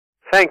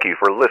Thank you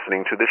for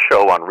listening to the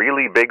show on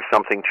Really Big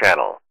Something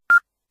Channel.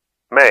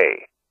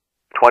 May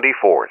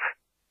 24th,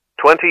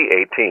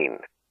 2018.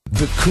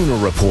 The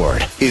Kuhner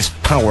Report is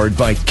powered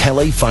by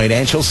Kelly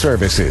Financial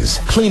Services,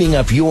 cleaning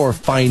up your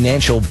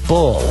financial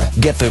bull.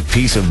 Get the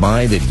peace of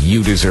mind that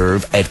you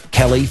deserve at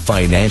Kelly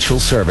Financial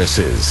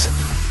Services.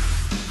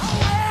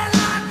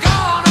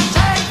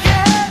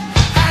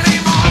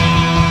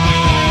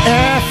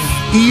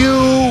 F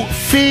you,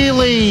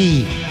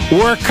 Feely.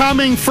 We're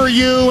coming for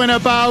you in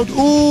about,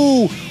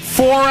 4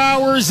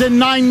 hours and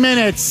 9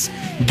 minutes.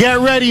 Get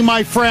ready,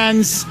 my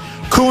friends.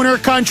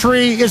 Kuhner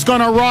Country is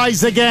going to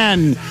rise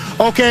again.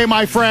 Okay,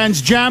 my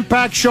friends,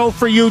 jam-packed show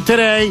for you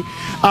today.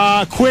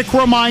 Quick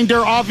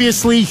reminder,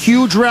 obviously,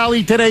 huge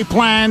rally today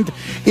planned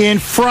in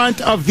front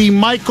of the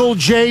Michael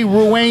J.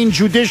 Ruane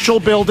Judicial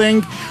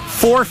Building.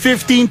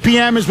 4:15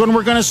 p.m. is when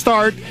we're going to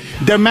start,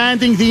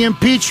 demanding the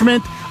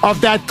impeachment of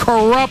that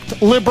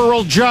corrupt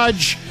liberal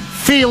judge,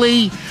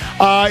 Feely.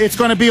 It's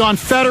going to be on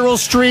Federal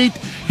Street.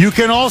 You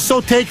can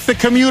also take the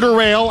commuter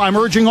rail. I'm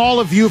urging all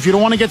of you, if you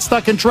don't want to get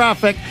stuck in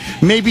traffic,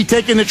 maybe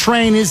taking the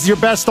train is your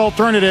best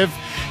alternative.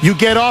 You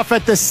get off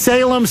at the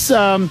Salem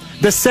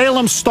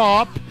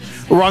stop,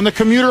 or on the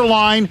commuter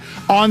line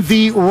on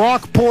the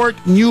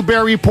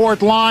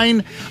Rockport-Newburyport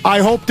line. I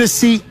hope to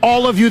see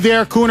all of you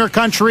there, Kuhner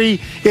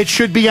Country. It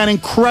should be an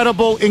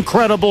incredible,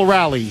 incredible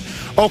rally.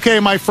 Okay,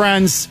 my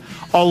friends,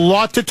 a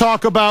lot to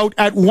talk about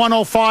at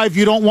 1:05.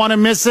 You don't want to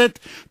miss it.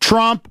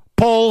 Trump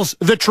pulls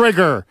the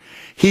trigger.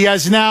 He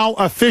has now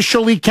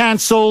officially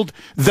canceled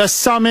the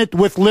summit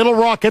with Little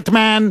Rocket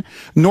Man,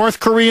 North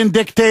Korean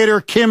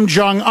dictator Kim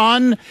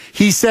Jong-un.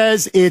 He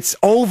says it's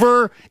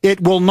over.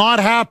 It will not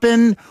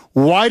happen.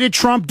 Why did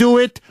Trump do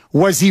it?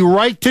 Was he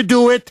right to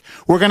do it?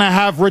 We're going to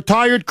have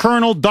retired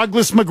Colonel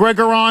Douglas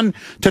McGregor on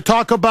to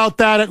talk about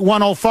that at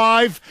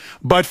 1:05.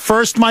 But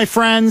first, my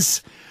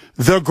friends,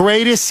 the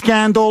greatest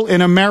scandal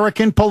in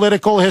American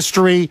political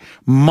history,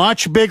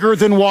 much bigger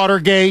than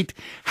Watergate,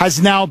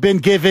 has now been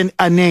given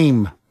a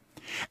name.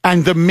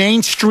 And the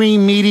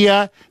mainstream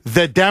media,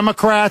 the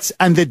Democrats,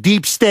 and the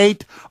deep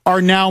state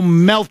are now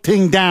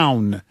melting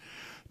down.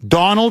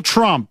 Donald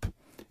Trump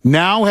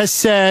now has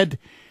said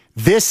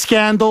this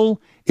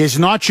scandal is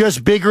not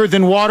just bigger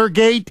than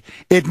Watergate.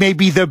 It may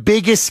be the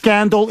biggest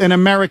scandal in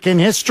American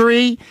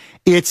history.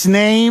 Its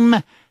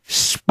name,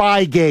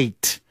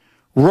 Spygate.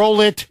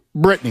 Roll it,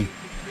 Brittany.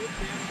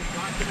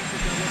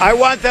 I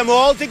want them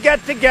all to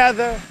get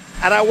together,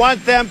 and I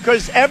want them,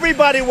 because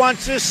everybody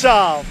wants to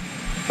solve.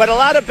 But a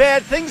lot of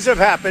bad things have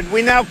happened.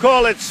 We now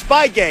call it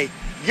Spygate.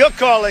 You're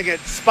calling it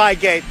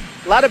Spygate.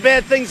 A lot of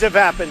bad things have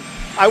happened.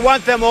 I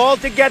want them all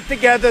to get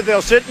together.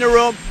 They'll sit in a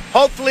room.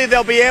 Hopefully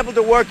they'll be able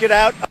to work it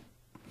out.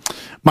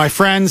 My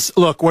friends,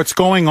 look, what's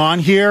going on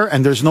here,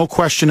 and there's no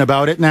question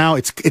about it now,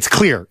 it's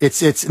clear.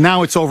 It's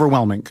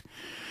overwhelming.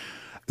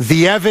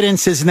 The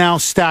evidence is now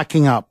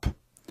stacking up,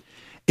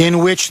 in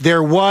which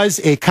there was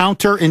a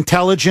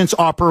counterintelligence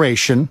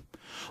operation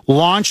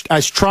launched,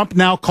 as Trump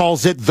now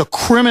calls it, the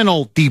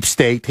criminal deep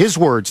state, his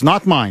words,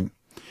 not mine,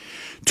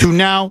 to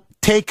now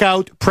take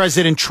out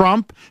President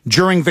Trump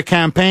during the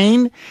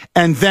campaign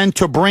and then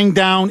to bring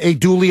down a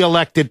duly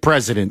elected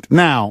president.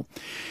 Now,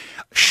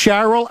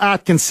 Cheryl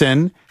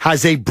Atkinson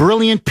has a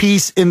brilliant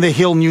piece in the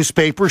Hill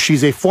newspaper.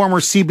 She's a former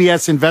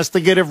CBS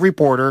investigative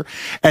reporter,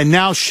 and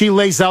now she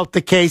lays out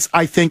the case,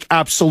 I think,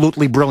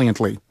 absolutely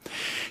brilliantly.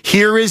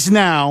 Here is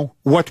now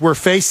what we're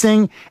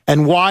facing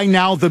and why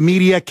now the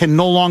media can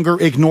no longer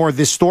ignore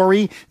this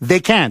story. They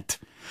can't.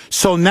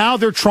 So now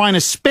they're trying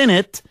to spin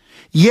it.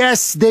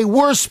 Yes, they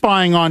were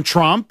spying on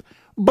Trump,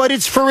 but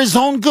it's for his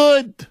own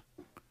good.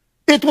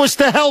 It was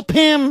to help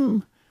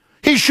him.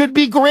 He should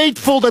be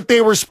grateful that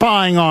they were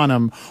spying on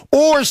him.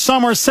 Or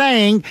some are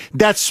saying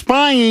that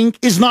spying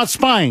is not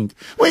spying.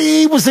 Well,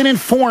 he was an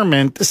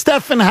informant.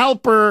 Stephen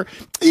Halper,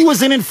 he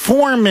was an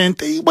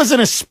informant. He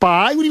wasn't a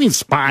spy. What do you mean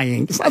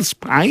spying? It's not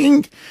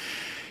spying.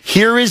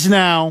 Here is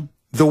now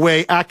the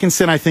way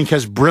Atkinson, I think,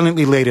 has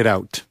brilliantly laid it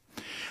out.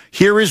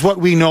 Here is what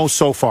we know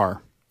so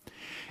far.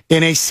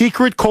 In a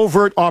secret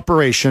covert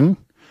operation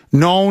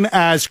known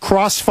as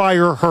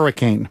Crossfire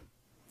Hurricane,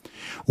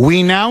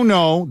 we now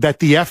know that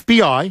the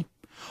FBI,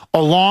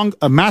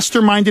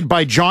 masterminded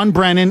by John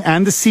Brennan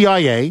and the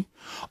CIA,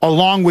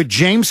 along with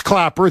James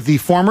Clapper, the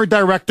former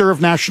director of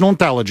national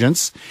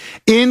intelligence,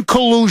 in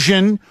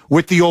collusion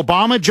with the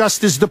Obama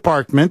Justice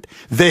Department,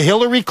 the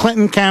Hillary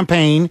Clinton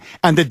campaign,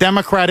 and the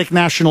Democratic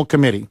National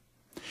Committee,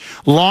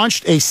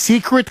 launched a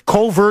secret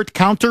covert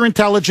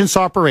counterintelligence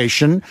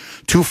operation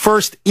to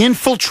first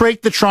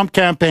infiltrate the Trump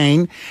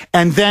campaign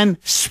and then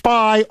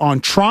spy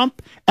on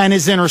Trump and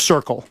his inner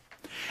circle.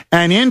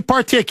 And in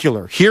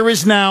particular, here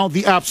is now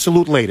the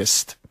absolute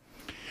latest.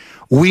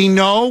 We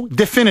know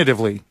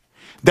definitively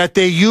that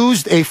they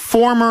used a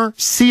former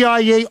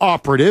CIA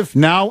operative,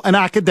 now an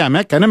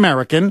academic, an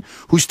American,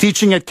 who's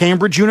teaching at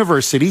Cambridge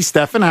University,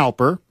 Stephen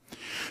Halper,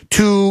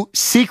 to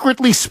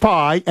secretly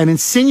spy and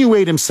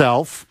insinuate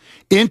himself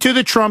into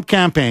the Trump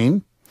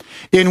campaign,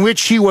 in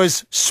which he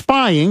was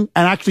spying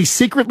and actually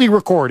secretly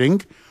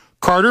recording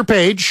Carter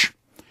Page,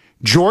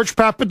 George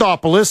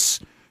Papadopoulos,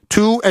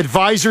 2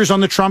 advisors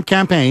on the Trump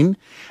campaign,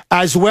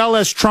 as well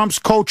as Trump's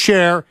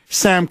co-chair,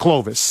 Sam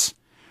Clovis.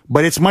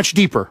 But it's much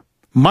deeper,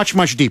 much,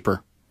 much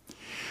deeper.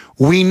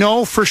 We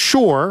know for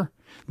sure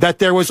that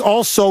there was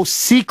also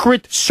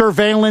secret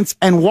surveillance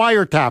and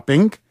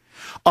wiretapping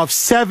of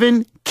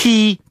 7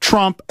 key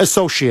Trump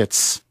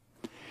associates.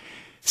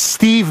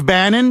 Steve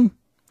Bannon,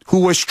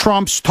 who was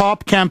Trump's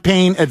top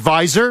campaign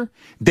advisor,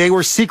 they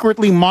were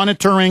secretly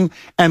monitoring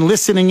and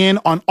listening in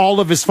on all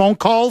of his phone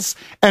calls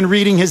and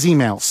reading his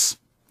emails.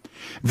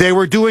 They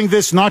were doing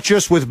this not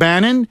just with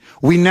Bannon.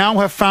 We now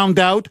have found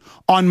out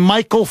on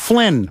Michael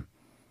Flynn.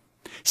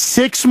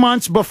 6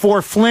 months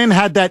before Flynn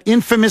had that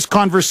infamous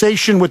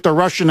conversation with the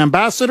Russian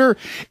ambassador,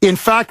 in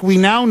fact, we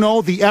now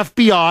know the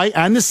FBI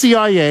and the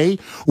CIA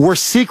were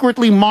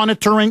secretly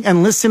monitoring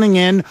and listening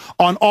in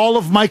on all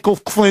of Michael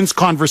Flynn's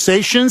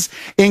conversations,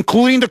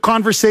 including the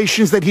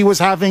conversations that he was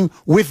having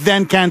with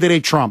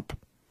then-candidate Trump.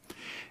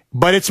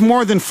 But it's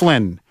more than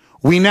Flynn.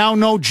 We now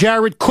know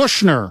Jared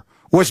Kushner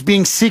was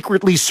being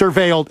secretly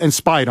surveilled and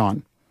spied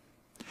on.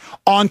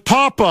 On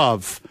top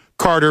of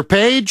Carter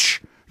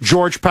Page,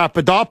 George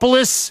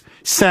Papadopoulos,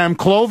 Sam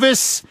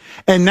Clovis,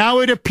 and now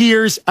it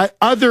appears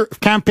other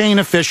campaign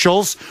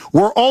officials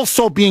were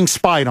also being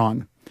spied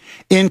on.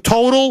 In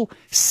total,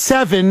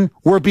 7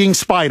 were being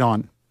spied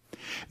on.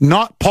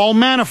 Not Paul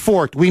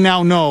Manafort, we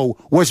now know,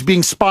 was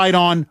being spied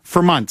on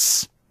for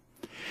months.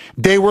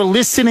 They were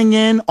listening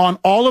in on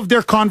all of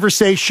their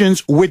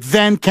conversations with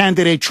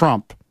then-candidate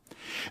Trump.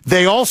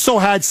 They also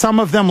had, some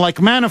of them like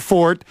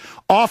Manafort,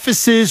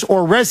 offices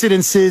or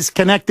residences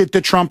connected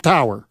to Trump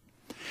Tower.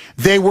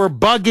 They were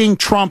bugging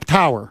Trump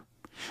Tower.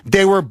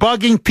 They were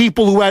bugging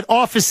people who had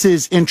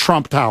offices in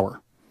Trump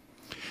Tower.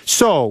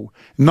 So,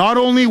 not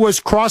only was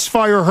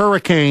Crossfire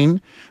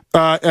Hurricane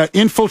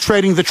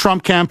infiltrating the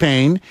Trump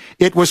campaign,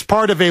 it was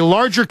part of a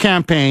larger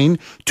campaign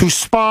to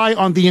spy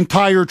on the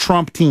entire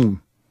Trump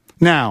team.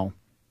 Now,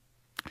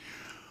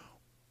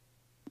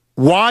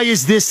 why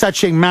is this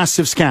such a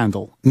massive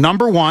scandal?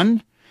 Number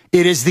one,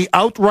 it is the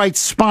outright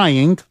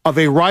spying of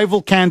a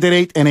rival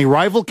candidate and a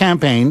rival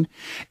campaign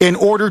in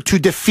order to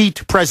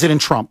defeat President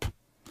Trump.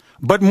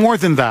 But more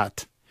than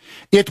that,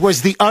 it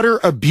was the utter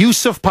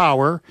abuse of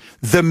power,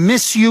 the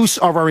misuse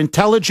of our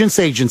intelligence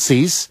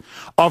agencies,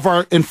 of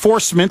our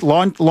enforcement,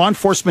 law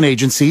enforcement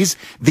agencies,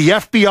 the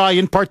FBI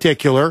in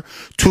particular,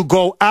 to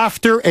go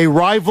after a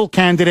rival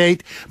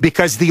candidate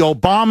because the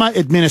Obama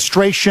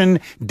administration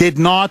did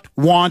not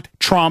want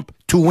Trump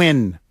to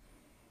win.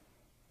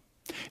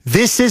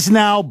 This is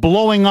now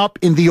blowing up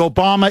in the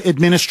Obama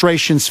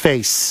administration's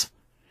face.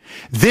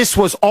 This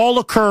was all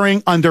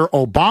occurring under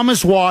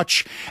Obama's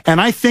watch, and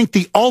I think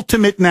the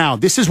ultimate now,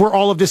 this is where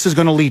all of this is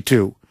going to lead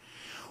to.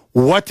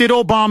 What did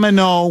Obama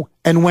know,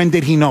 and when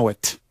did he know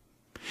it?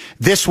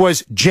 This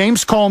was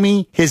James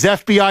Comey, his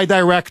FBI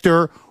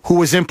director, who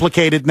was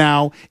implicated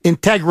now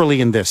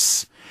integrally in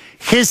this.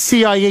 His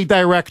CIA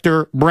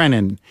director,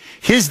 Brennan.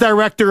 His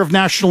director of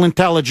national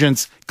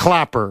intelligence,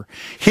 Clapper.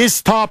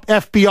 His top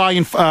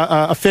FBI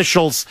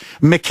officials,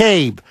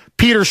 McCabe,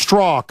 Peter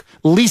Strzok,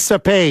 Lisa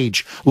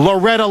Page,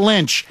 Loretta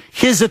Lynch,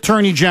 his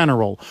attorney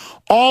general.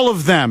 All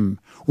of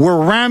them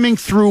were ramming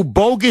through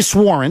bogus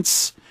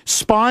warrants,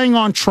 spying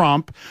on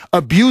Trump,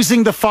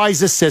 abusing the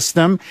FISA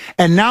system,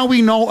 and now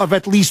we know of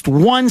at least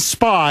one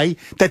spy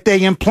that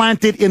they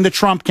implanted in the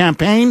Trump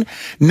campaign.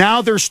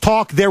 Now there's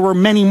talk there were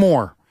many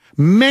more.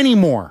 Many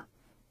more.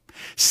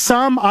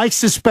 Some, I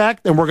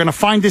suspect, and we're going to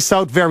find this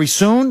out very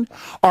soon,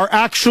 are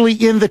actually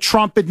in the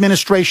Trump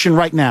administration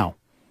right now.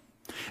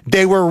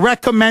 They were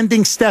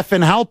recommending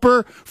Stephen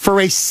Halper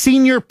for a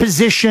senior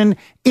position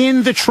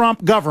in the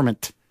Trump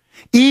government,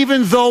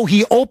 even though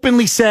he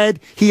openly said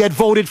he had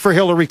voted for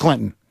Hillary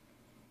Clinton.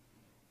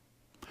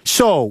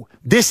 So,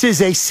 this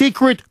is a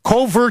secret,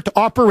 covert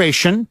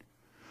operation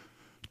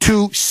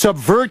to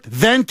subvert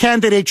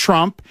then-candidate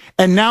Trump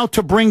and now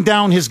to bring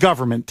down his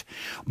government.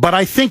 But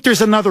I think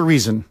there's another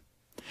reason.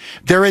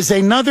 There is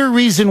another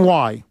reason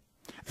why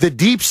the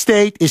deep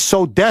state is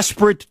so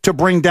desperate to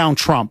bring down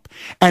Trump.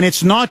 And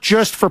it's not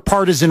just for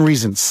partisan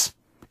reasons.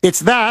 It's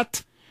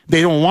that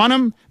they don't want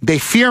him, they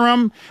fear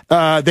him,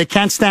 they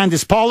can't stand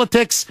his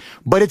politics,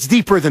 but it's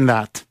deeper than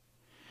that.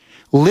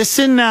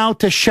 Listen now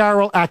to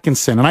Sharyl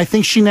Attkisson, and I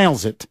think she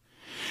nails it,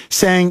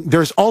 saying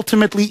there's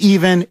ultimately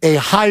even a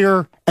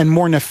higher and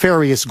more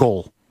nefarious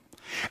goal.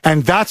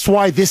 And that's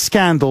why this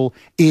scandal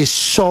is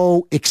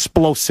so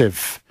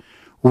explosive.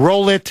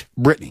 Roll it,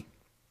 Brittany.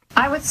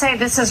 I would say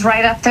this is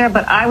right up there,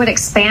 but I would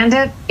expand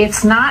it.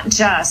 It's not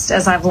just,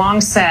 as I've long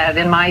said,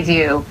 in my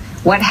view,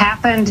 what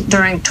happened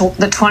during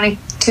the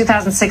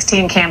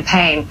 2016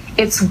 campaign.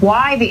 It's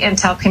why the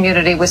intel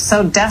community was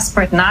so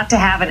desperate not to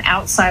have an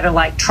outsider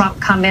like Trump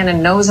come in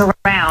and nose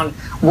around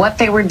what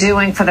they were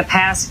doing for the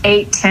past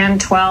 8, 10,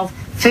 12,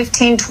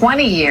 15,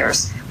 20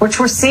 years, which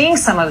we're seeing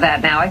some of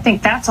that now. I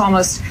think that's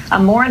almost a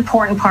more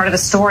important part of the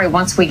story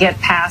once we get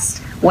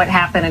past what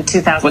happened in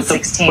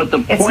 2016.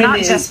 It's not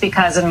just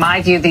because, in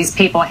my view, these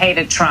people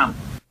hated Trump.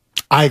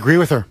 I agree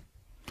with her.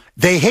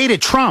 They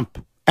hated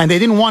Trump. and they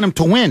didn't want him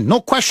to win.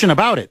 No question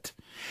about it.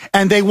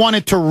 And they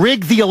wanted to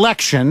rig the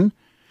election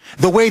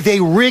the way they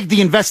rigged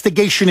the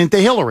investigation into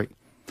Hillary.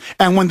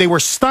 And when they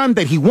were stunned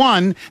that he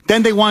won,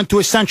 then they wanted to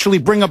essentially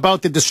bring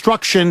about the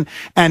destruction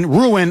and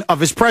ruin of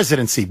his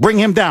presidency, bring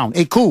him down,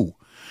 a coup.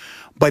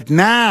 But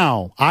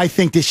now, I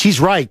think that she's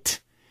right.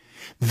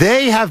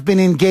 They have been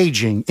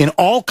engaging in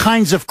all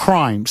kinds of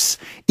crimes,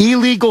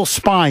 illegal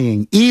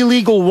spying,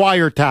 illegal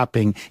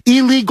wiretapping,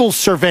 illegal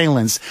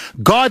surveillance,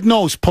 God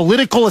knows,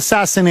 political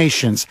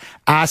assassinations.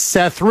 Ask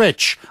Seth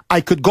Rich.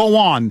 I could go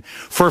on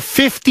for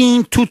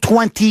 15 to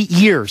 20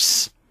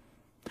 years.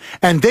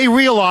 And they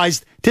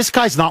realized this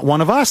guy's not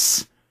one of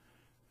us.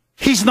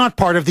 He's not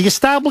part of the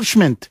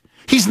establishment.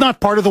 He's not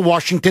part of the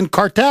Washington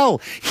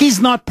cartel. He's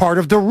not part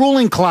of the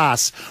ruling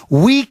class.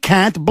 We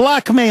can't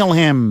blackmail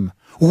him.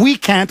 We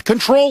can't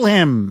control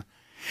him.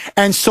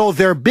 And so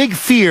their big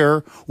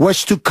fear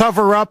was to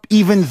cover up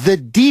even the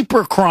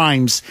deeper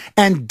crimes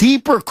and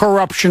deeper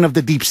corruption of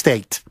the deep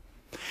state.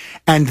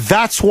 And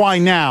that's why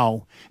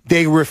now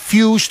they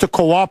refuse to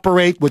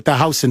cooperate with the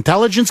House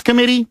Intelligence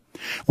Committee,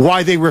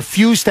 why they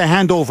refuse to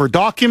hand over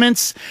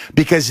documents,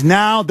 because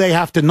now they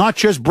have to not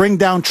just bring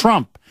down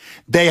Trump,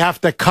 they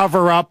have to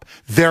cover up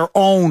their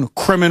own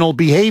criminal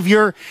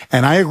behavior.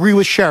 And I agree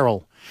with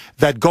Cheryl.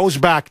 That goes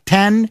back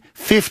 10,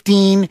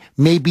 15,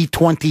 maybe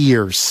 20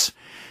 years.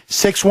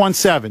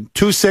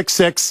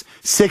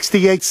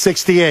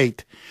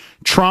 617-266-6868.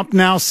 Trump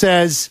now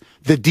says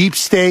the deep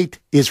state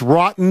is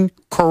rotten,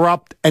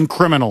 corrupt, and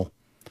criminal.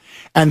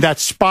 And that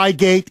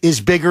Spygate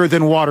is bigger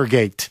than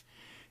Watergate.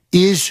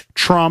 Is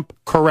Trump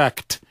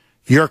correct?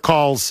 Your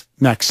calls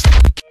next.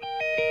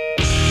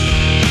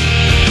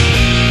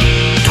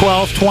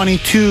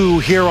 1222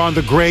 here on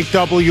the great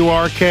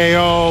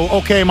WRKO.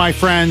 Okay, my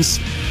friends.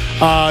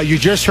 You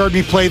just heard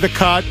me play the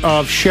cut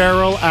of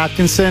Cheryl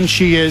Atkinson.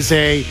 She is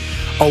a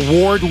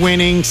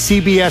award-winning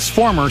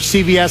former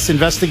CBS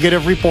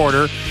investigative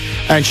reporter.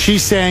 And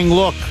she's saying,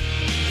 look,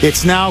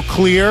 it's now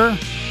clear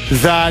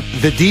that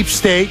the deep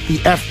state, the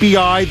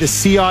FBI, the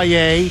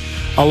CIA,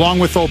 along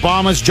with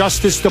Obama's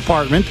Justice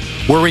Department,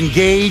 were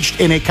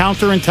engaged in a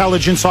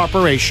counterintelligence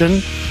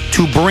operation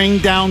to bring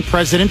down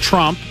President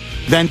Trump,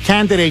 then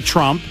candidate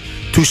Trump,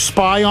 to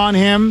spy on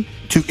him,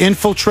 to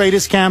infiltrate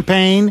his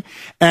campaign,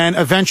 and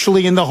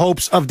eventually in the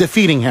hopes of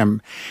defeating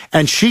him.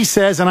 And she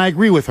says, and I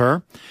agree with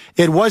her,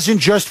 it wasn't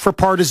just for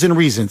partisan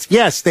reasons.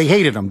 Yes, they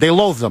hated him. They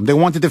loathed him. They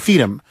wanted to defeat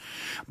him.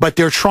 But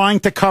they're trying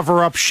to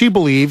cover up, she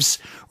believes,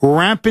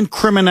 rampant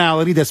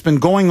criminality that's been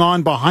going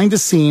on behind the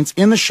scenes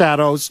in the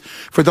shadows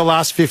for the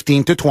last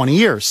 15 to 20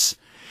 years.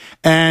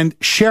 And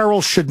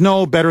Cheryl should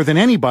know better than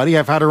anybody.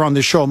 I've had her on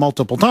the show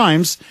multiple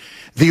times.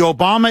 The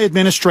Obama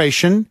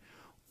administration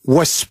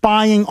was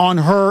spying on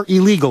her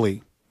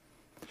illegally.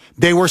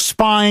 They were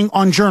spying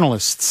on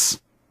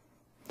journalists.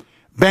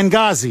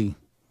 Benghazi,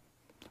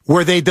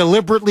 where they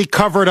deliberately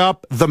covered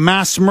up the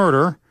mass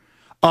murder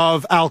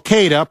of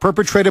Al-Qaeda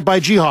perpetrated by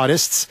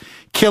jihadists,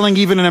 killing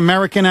even an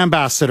American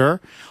ambassador.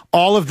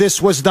 All of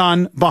this was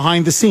done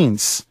behind the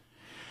scenes.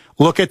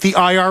 Look at the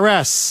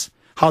IRS,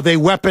 how they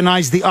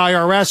weaponized the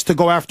IRS to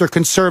go after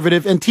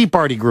conservative and Tea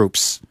Party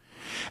groups.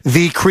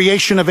 The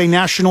creation of a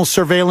national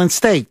surveillance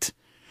state,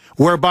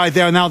 whereby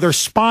they're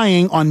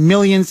spying on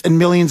millions and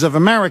millions of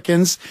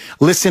Americans,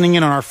 listening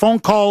in on our phone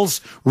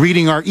calls,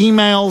 reading our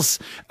emails,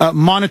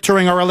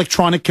 monitoring our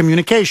electronic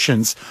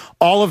communications.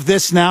 All of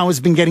this now has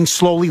been getting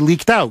slowly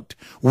leaked out.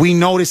 We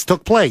know this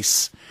took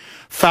place.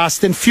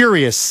 Fast and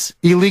Furious,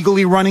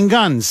 illegally running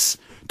guns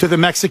to the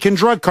Mexican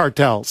drug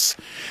cartels.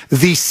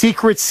 The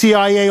secret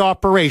CIA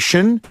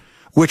operation,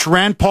 which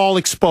Rand Paul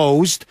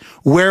exposed,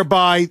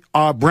 whereby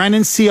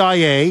Brennan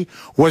CIA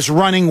was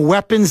running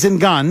weapons and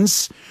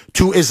guns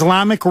to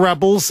Islamic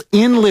rebels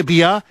in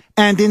Libya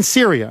and in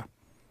Syria.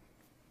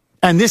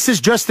 And this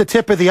is just the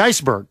tip of the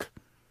iceberg.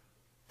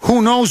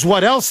 Who knows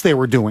what else they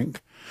were doing?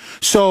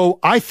 So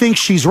I think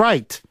she's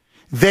right.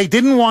 They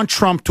didn't want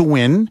Trump to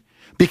win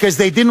because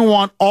they didn't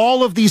want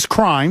all of these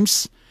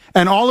crimes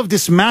and all of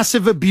this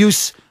massive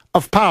abuse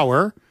of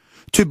power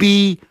to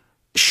be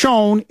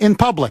shown in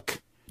public,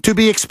 to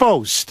be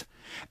exposed.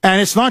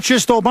 And it's not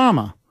just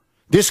Obama.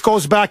 This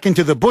goes back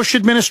into the Bush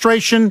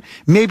administration,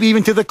 maybe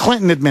even to the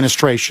Clinton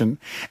administration.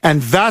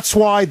 And that's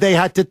why they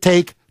had to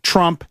take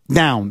Trump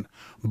down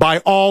by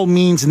all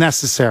means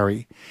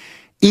necessary.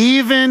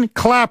 Even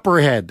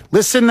Clapperhead.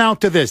 Listen now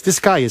to this. This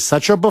guy is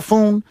such a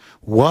buffoon.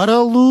 What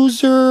a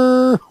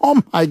loser.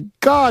 Oh my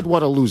God,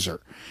 what a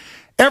loser.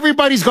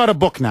 Everybody's got a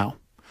book now.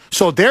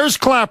 So there's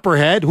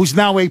Clapperhead, who's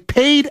now a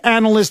paid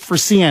analyst for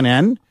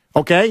CNN.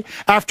 Okay?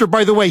 After,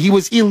 by the way, he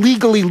was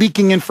illegally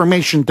leaking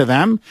information to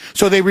them.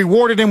 So they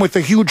rewarded him with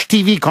a huge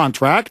TV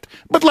contract,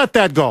 but let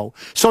that go.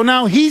 So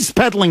now he's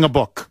peddling a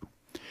book.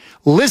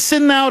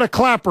 Listen now to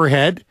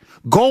Clapperhead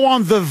go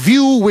on The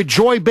View with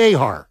Joy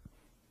Behar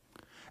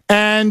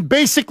and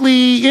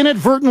basically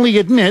inadvertently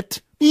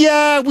admit,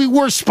 yeah, we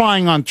were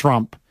spying on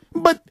Trump,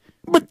 but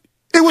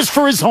it was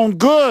for his own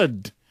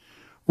good.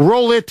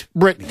 Roll it,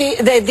 Brittany.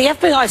 The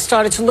FBI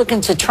started to look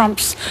into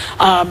Trump's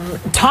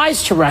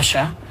ties to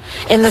Russia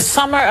in the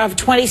summer of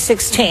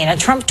 2016, and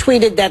Trump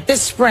tweeted that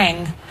this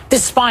spying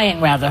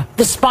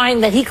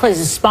that he claims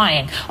is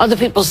spying, other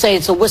people say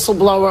it's a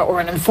whistleblower or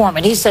an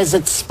informant. He says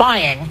it's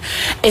spying,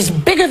 is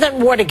bigger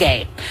than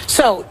Watergate.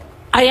 So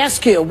I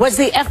ask you, was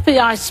the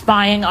FBI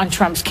spying on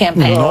Trump's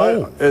campaign?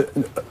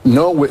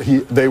 No,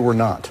 they were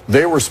not.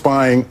 They were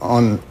spying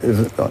on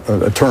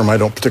a term I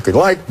don't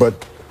particularly like,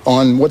 but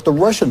on what the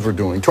Russians were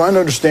doing, trying to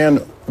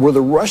understand, were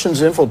the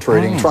Russians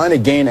infiltrating, trying to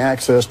gain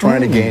access,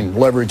 trying to gain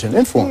leverage and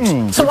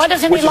influence. So why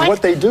doesn't he like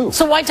what they do?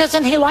 So why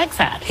doesn't he like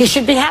that? He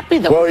should be happy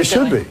though. Well, he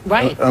should be.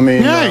 Right. I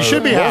mean, yeah, he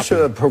should be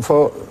Russia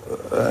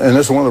and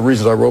this is one of the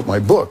reasons I wrote my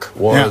book,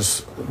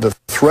 was the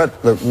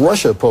threat that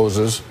Russia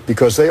poses,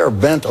 because they are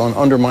bent on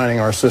undermining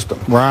our system.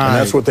 Right. And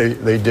that's what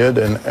they did,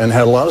 and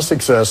had a lot of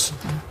success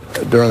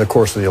during the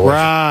course of the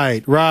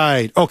election.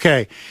 Right.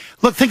 Okay.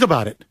 Look, think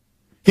about it.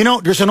 You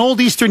know, there's an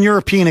old Eastern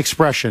European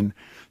expression,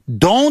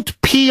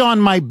 don't pee on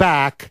my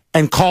back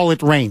and call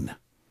it rain.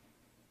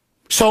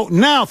 So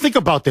now think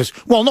about this.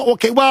 Well, no,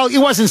 okay, well, it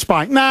wasn't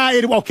spying.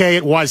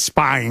 It was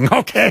spying.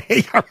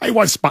 Okay, all right, it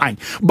was spying.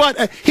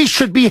 But he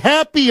should be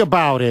happy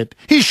about it.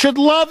 He should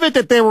love it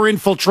that they were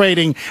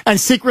infiltrating and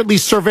secretly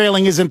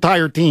surveilling his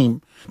entire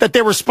team, that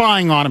they were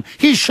spying on him.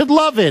 He should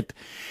love it.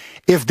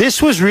 If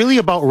this was really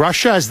about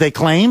Russia, as they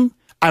claim,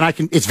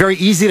 and it's very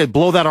easy to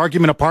blow that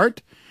argument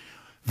apart.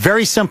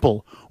 Very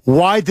simple.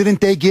 Why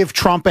didn't they give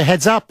Trump a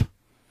heads up?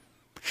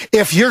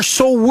 If you're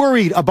so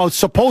worried about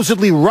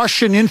supposedly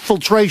Russian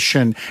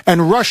infiltration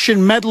and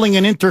Russian meddling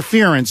and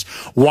interference,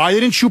 why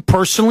didn't you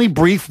personally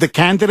brief the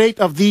candidate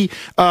of the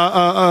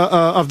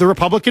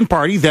Republican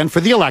Party then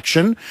for the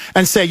election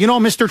and say, you know,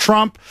 Mr.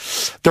 Trump,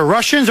 the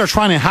Russians are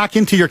trying to hack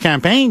into your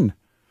campaign.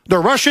 The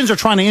Russians are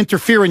trying to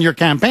interfere in your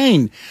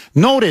campaign.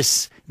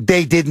 Notice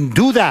they didn't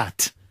do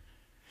that.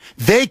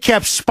 They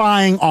kept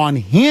spying on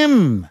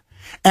him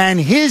and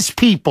his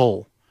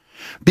people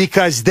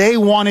because they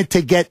wanted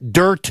to get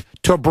dirt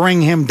to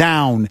bring him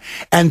down.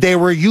 And they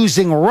were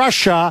using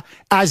Russia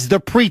as the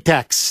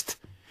pretext.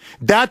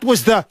 That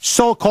was the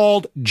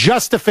so-called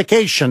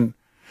justification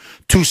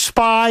to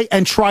spy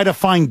and try to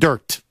find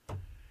dirt.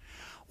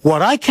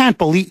 What I can't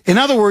believe, in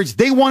other words,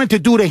 they wanted to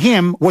do to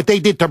him what they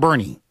did to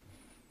Bernie.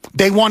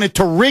 They wanted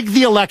to rig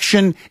the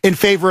election in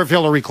favor of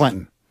Hillary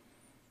Clinton.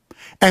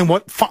 And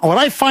what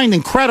I find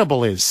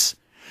incredible is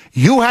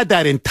you had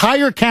that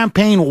entire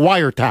campaign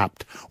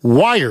wiretapped,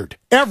 wired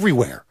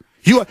everywhere.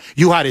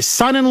 You had his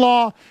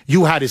son-in-law,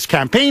 you had his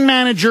campaign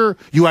manager,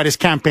 you had his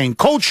campaign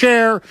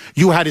co-chair,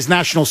 you had his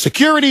national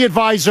security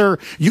advisor,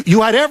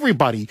 you had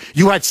everybody.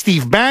 You had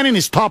Steve Bannon,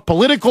 his top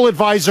political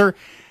advisor,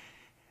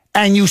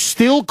 and you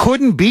still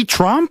couldn't beat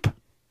Trump?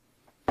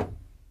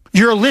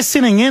 You're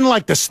listening in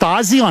like the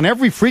Stasi on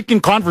every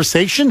freaking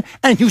conversation,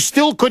 and you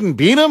still couldn't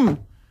beat him?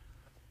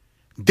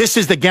 This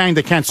is the gang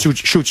that can't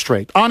shoot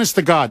straight. Honest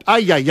to God.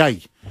 Ay, ay,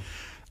 ay.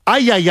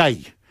 Ay, ay,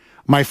 ay.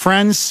 My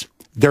friends,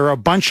 they're a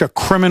bunch of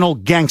criminal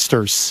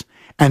gangsters,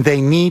 and they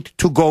need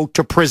to go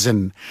to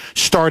prison,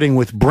 starting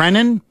with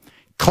Brennan,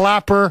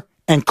 Clapper,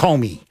 and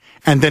Comey,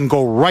 and then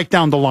go right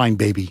down the line,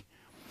 baby.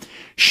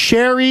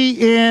 Sherry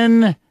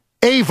in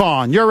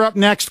Avon, you're up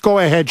next. Go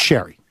ahead,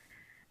 Sherry.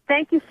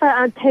 Thank you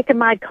for taking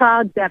my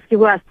call, Jeff.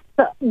 You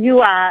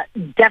are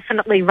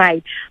definitely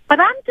right. But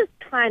I'm just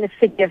trying to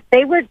figure, if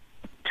they were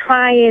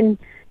trying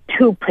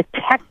to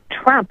protect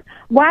Trump,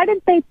 why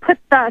didn't they put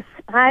the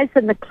spies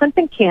in the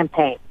Clinton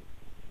campaign?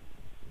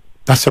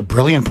 That's a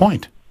brilliant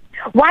point.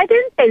 Why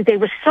didn't they? They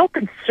were so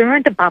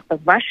concerned about the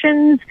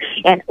Russians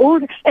and how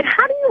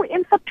do you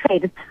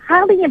infiltrate? It's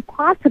highly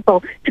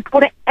impossible to go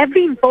to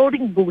every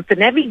voting booth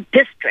in every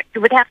district.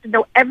 You would have to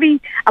know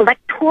every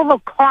electoral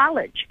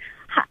college.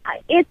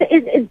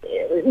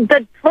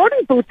 The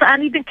voting booths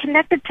aren't even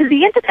connected to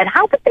the internet.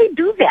 How would they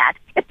do that?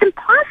 It's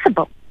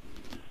impossible.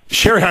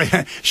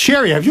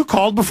 Sherry, have you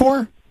called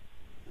before?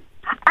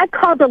 I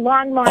called a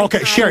long time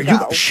Okay,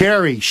 ago.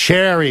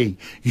 Sherry,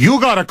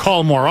 you got to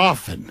call more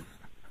often.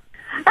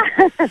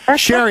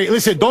 Sherry,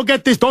 listen, don't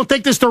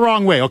take this the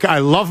wrong way. Okay, I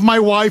love my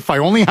wife. I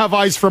only have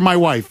eyes for my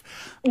wife.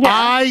 Yeah.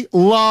 I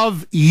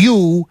love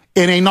you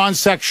in a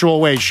non-sexual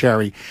way,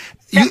 Sherry.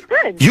 That's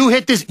good. You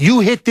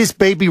hit this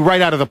baby right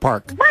out of the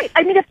park. Right.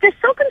 I mean, if they're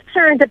so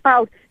concerned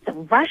about the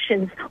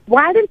Russians,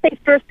 why didn't they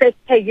first say,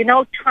 hey, you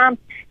know, Trump,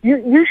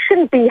 you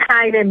shouldn't be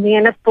hiring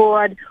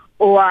Manafort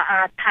or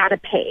Carter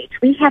Page.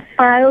 We have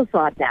files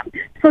on them,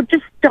 so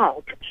just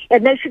don't.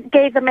 And they should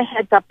give them a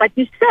heads up, like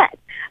you said.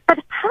 But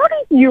how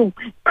do you,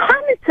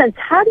 common sense,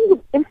 how do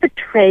you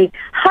infiltrate,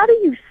 how do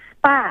you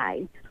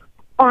spy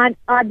on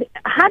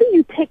how do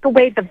you take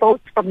away the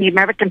votes from the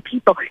American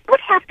people? You would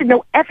have to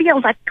know every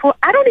electoral,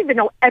 I don't even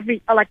know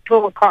every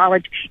electoral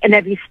college in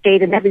every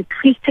state and every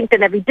precinct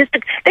and every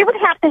district. They would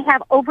have to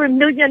have over 1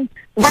 million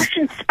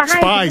Russian spies.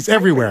 Spies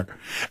everywhere.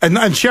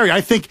 And Sherry,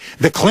 I think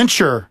the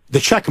clincher, the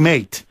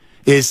checkmate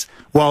is,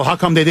 well, how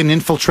come they didn't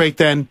infiltrate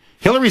then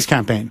Hillary's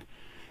campaign?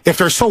 If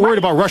they're so worried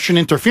about Russian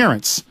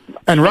interference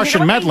and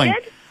Russian meddling,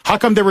 how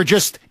come they were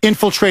just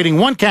infiltrating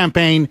one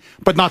campaign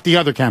but not the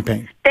other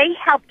campaign? They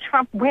helped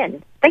Trump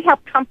win.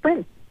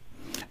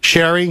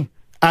 Sherry,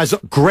 As a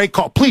great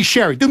call. Please,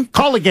 Sherry,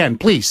 call again,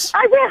 please.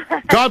 I will.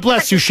 God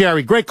bless you,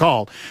 Sherry. Great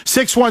call.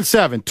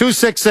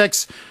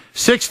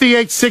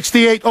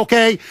 617-266-6868.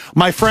 Okay,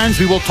 my friends,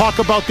 we will talk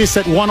about this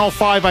at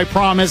 1:05, I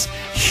promise.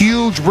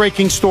 Huge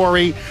breaking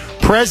story.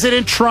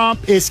 President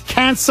Trump is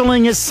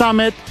canceling his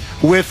summit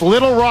with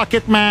Little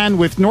Rocket Man,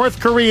 with North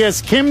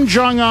Korea's Kim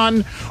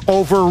Jong-un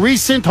over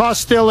recent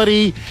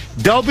hostility.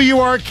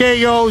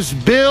 WRKO's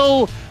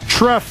Bill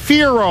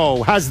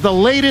Trafiro has the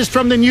latest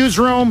from the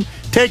newsroom.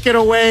 Take it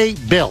away,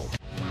 Bill.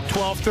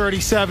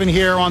 12:37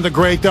 here on the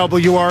great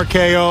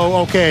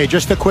WRKO. Okay,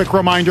 just a quick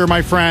reminder,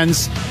 my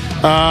friends.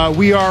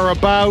 We are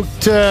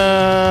about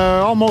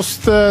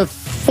almost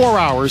 4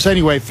 hours,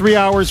 anyway, 3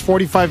 hours,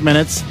 45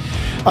 minutes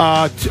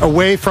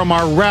away from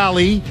our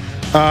rally,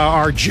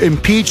 our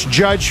impeach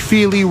Judge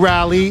Feely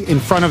rally in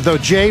front of the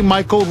J.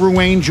 Michael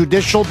Ruane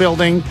Judicial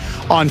Building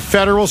on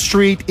Federal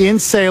Street in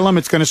Salem.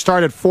 It's going to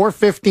start at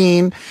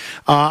 4:15.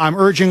 I'm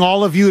urging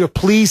all of you to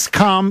please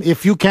come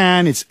if you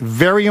can. It's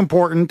very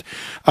important.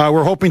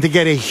 We're hoping to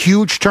get a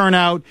huge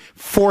turnout.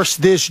 Force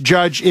this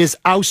judge's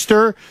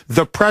ouster.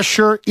 The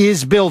pressure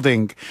is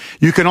building.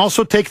 You can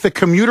also take the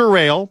commuter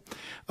rail.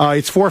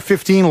 It's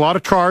 4:15. A lot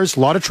of cars, a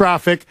lot of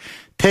traffic.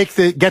 Take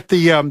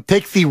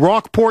the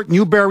Rockport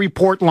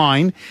Newburyport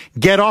line.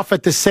 Get off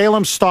at the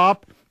Salem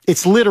stop.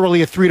 It's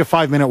literally a 3 to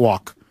 5 minute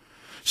walk.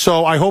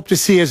 So I hope to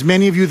see as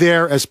many of you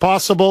there as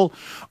possible.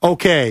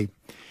 Okay.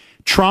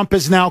 Trump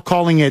is now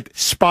calling it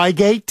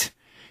Spygate.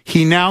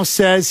 He now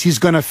says he's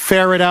going to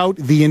ferret out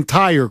the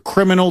entire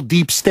criminal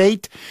deep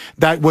state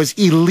that was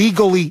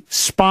illegally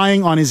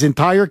spying on his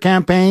entire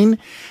campaign.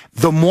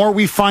 The more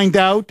we find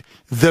out,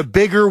 the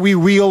bigger we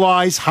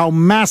realize how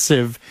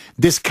massive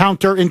this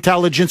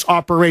counterintelligence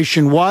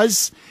operation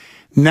was.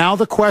 Now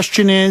the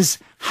question is,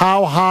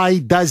 how high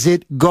does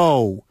it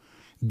go?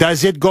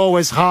 Does it go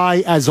as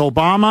high as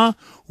Obama?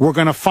 We're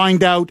going to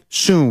find out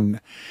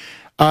soon.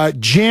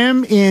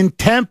 Jim in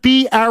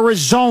Tempe,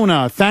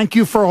 Arizona. Thank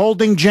you for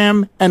holding,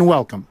 Jim, and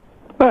welcome.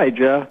 Hi,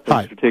 Jeff.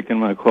 Thanks for taking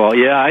my call.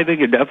 Yeah, I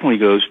think it definitely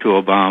goes to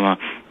Obama.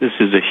 This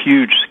is a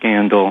huge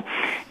scandal.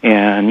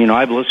 And, you know,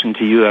 I've listened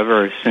to you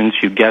ever since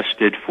you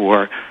guested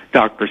for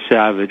Dr.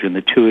 Savage, and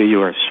the two of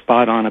you are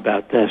spot on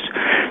about this.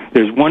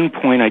 There's one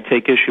point I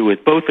take issue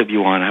with both of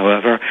you on,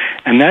 however,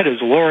 and that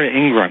is Laura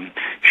Ingraham.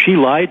 She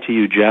lied to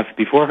you, Jeff.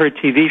 Before her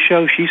TV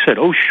show, she said,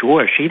 oh,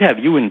 sure, she'd have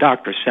you and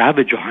Dr.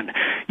 Savage on.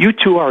 You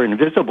two are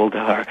invisible to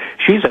her.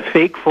 She's a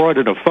fake fraud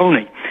and a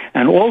phony.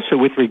 And also,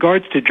 with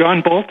regards to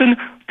John Bolton,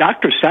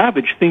 Dr.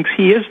 Savage thinks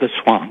he is the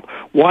swamp.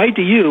 Why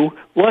do you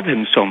love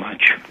him so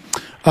much?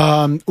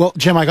 Well,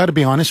 Jim, I got to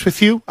be honest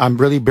with you. I'm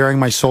really bearing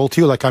my soul to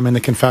you like I'm in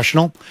the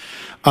confessional.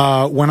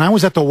 When I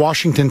was at the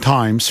Washington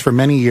Times for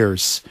many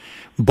years,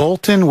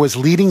 Bolton was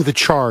leading the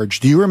charge.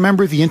 Do you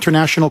remember the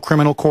International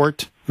Criminal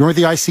Court? Remember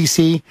the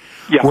ICC?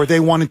 Yeah. Where they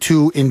wanted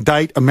to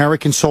indict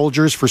American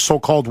soldiers for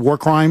so-called war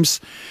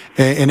crimes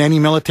in any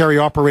military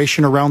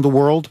operation around the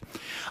world?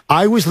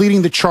 I was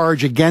leading the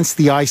charge against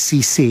the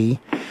ICC,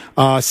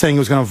 saying it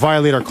was going to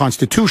violate our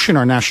Constitution,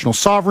 our national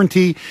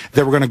sovereignty,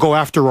 that we're going to go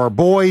after our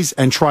boys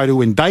and try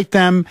to indict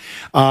them,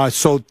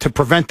 so to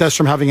prevent us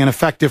from having an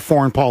effective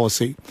foreign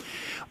policy.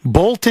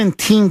 Bolton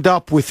teamed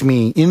up with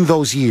me in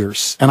those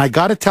years, and I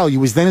got to tell you,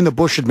 he was then in the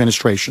Bush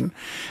administration.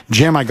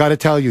 Jim, I got to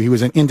tell you, he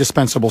was an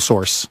indispensable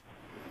source.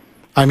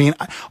 I mean,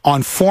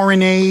 on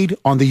foreign aid,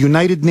 on the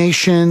United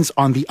Nations,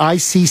 on the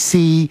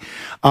ICC,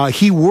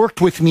 he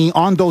worked with me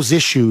on those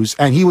issues,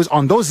 and he was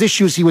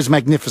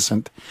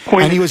magnificent,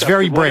 and he was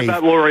very brave. What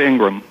about Laura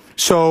Ingraham?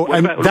 So,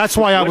 and that's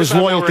why I was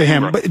loyal to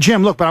him. But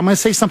Jim, look, but I'm going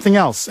to say something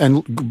else,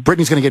 and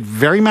Brittany's going to get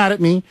very mad at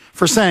me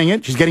for saying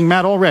it. She's getting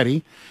mad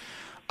already.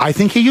 I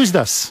think he used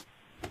us.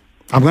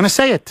 I'm going to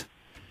say it.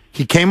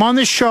 He came on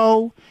this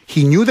show.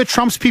 He knew that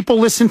Trump's people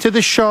listened to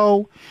this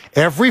show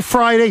every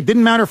Friday.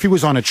 Didn't matter if he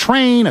was on a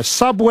train, a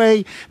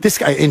subway, this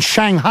guy in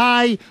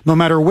Shanghai, no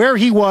matter where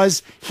he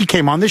was, he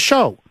came on this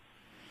show.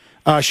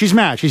 She's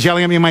mad. She's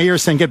yelling at me in my ear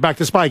saying, get back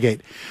to Spygate.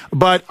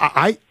 But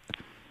I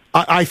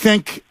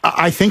think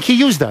he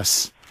used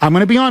us. I'm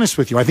going to be honest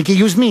with you. I think he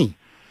used me.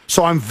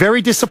 So I'm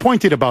very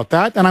disappointed about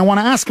that, and I want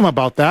to ask him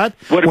about that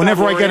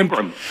whenever I get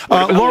him.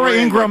 Laura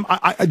Ingraham,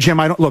 Jim,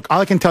 all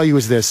I can tell you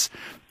is this.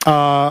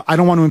 I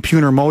don't want to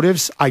impugn her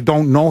motives. I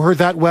don't know her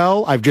that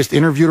well. I've just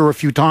interviewed her a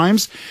few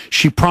times.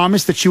 She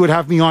promised that she would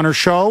have me on her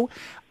show.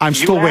 I'm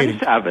still waiting.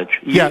 Savage.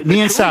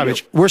 Me and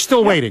Savage. We're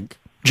still waiting.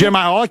 Jim,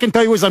 all I can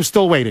tell you is I'm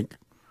still waiting.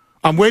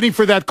 I'm waiting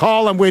for that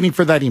call. I'm waiting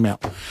for that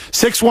email.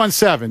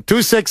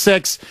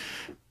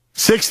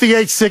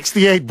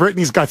 617-266-6868.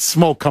 Brittany's got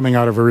smoke coming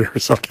out of her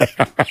ears, okay?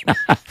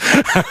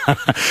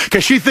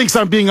 Because she thinks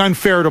I'm being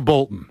unfair to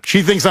Bolton.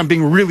 She thinks I'm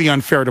being really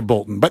unfair to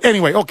Bolton. But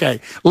anyway, okay,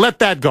 let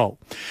that go.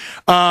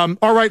 All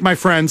right, my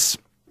friends.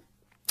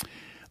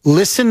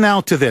 Listen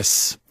now to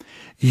this.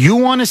 You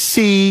want to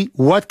see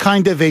what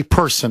kind of a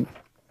person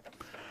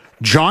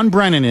John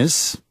Brennan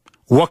is,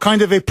 what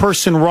kind of a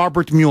person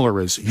Robert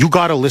Mueller is. You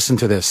got to listen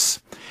to this.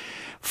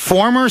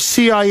 Former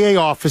CIA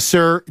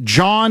officer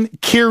John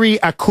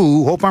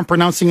Kiriakou, hope I'm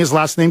pronouncing his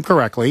last name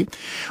correctly,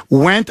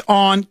 went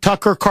on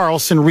Tucker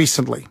Carlson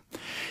recently.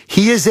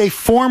 He is a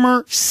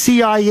former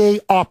CIA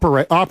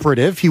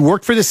operative. He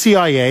worked for the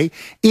CIA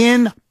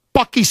in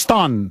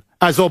Pakistan,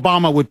 as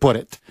Obama would put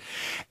it.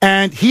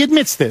 And he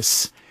admits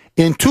this.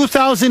 In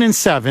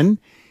 2007,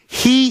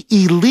 he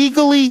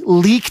illegally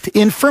leaked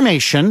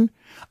information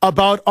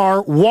about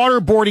our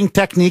waterboarding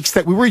techniques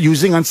that we were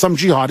using on some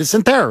jihadists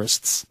and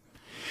terrorists.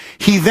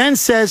 He then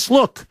says,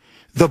 look,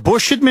 the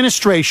Bush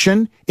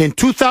administration in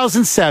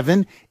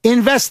 2007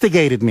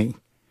 investigated me.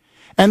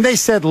 And they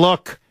said,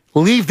 look,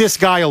 leave this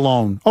guy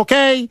alone,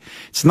 okay?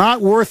 It's not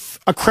worth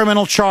a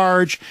criminal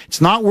charge. It's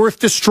not worth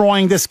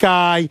destroying this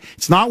guy.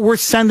 It's not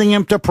worth sending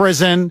him to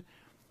prison.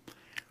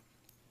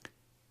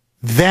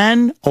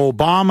 Then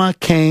Obama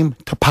came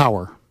to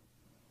power.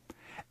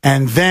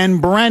 And then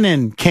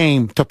Brennan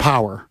came to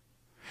power.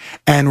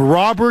 And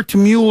Robert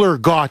Mueller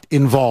got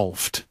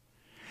involved.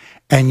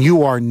 And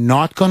you are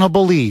not going to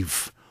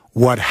believe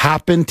what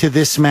happened to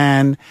this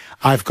man.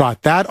 I've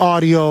got that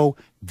audio,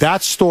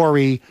 that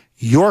story,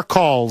 your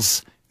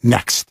calls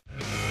next.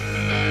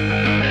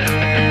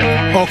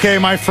 Okay,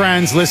 my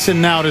friends, listen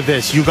now to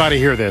this. You got to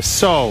hear this.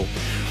 So,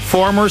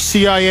 former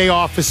CIA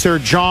officer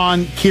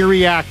John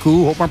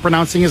Kiriakou, hope I'm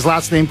pronouncing his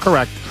last name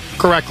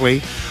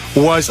correctly,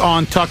 was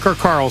on Tucker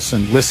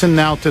Carlson. Listen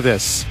now to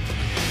this.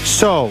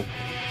 So,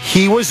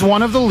 he was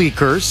one of the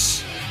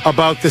leakers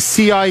about the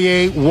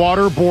CIA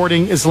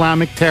waterboarding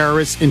Islamic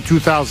terrorists in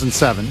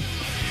 2007.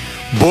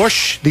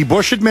 The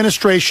Bush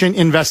administration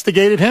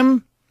investigated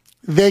him.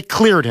 They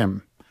cleared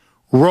him.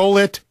 Roll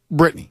it,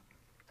 Brittany.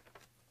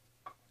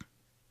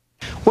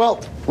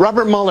 Well,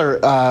 Robert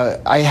Mueller,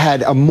 I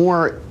had a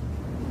more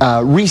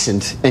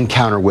recent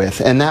encounter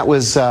with, and that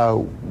was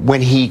when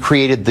he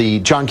created the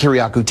John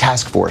Kiriakou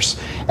task force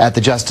at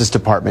the Justice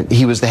Department.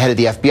 He was the head of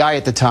the FBI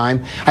at the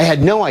time. I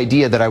had no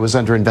idea that I was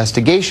under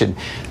investigation.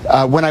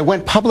 When I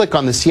went public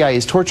on the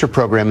CIA's torture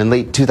program in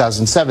late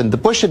 2007, the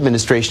Bush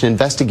administration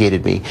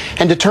investigated me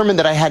and determined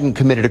that I hadn't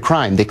committed a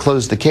crime. They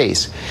closed the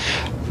case.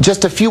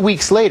 Just a few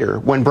weeks later,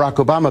 when Barack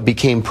Obama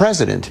became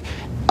president,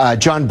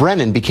 John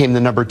Brennan became the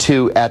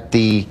 #2 at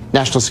the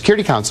National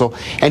Security Council,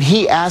 and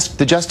he asked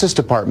the Justice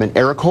Department,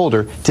 Eric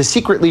Holder, to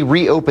secretly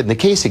reopen the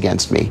case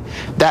against me.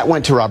 That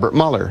went to Robert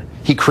Mueller.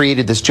 He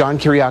created this John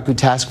Kiriakou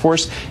task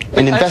force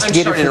and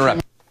investigated... I'm sorry to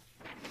interrupt.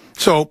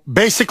 So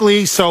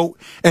basically,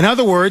 in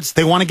other words,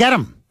 they want to get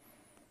him.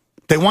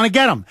 They want to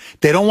get him.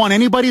 They don't want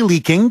anybody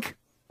leaking.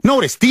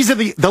 Notice, these are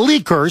the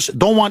leakers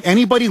don't want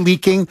anybody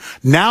leaking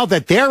now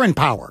that they're in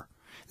power,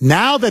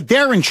 now that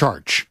they're in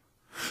charge.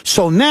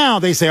 So now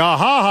they say, ha,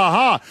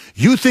 ha,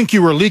 you think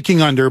you were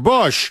leaking under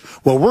Bush?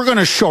 Well, we're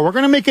going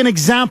to make an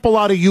example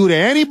out of you to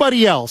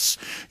anybody else.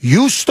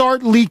 You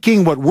start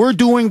leaking what we're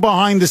doing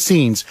behind the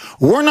scenes.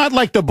 We're not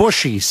like the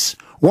Bushies.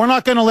 We're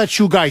not going to let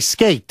you guys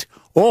skate.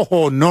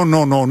 Oh,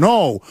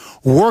 no.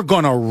 We're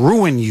going to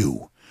ruin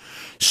you.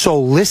 So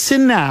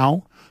listen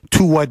now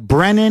to what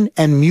Brennan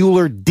and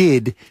Mueller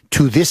did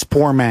to this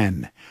poor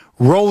man.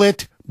 Roll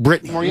it,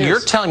 Brittany.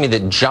 You're telling me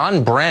that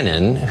John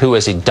Brennan, who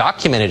has a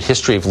documented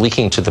history of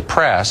leaking to the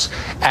press,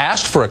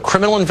 asked for a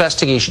criminal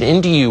investigation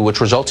into you, which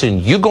resulted in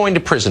you going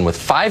to prison with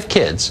 5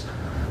 kids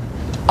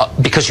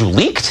because you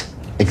leaked?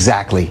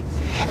 Exactly.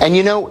 And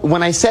you know,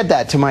 when I said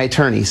that to my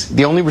attorneys,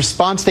 the only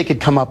response they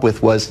could come up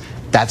with was,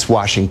 that's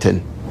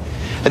Washington.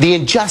 The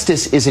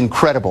injustice is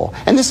incredible.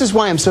 And this is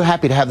why I'm so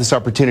happy to have this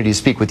opportunity to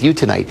speak with you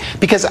tonight,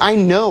 because I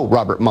know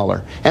Robert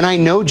Mueller and I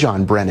know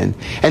John Brennan,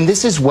 and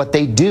this is what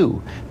they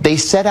do. They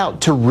set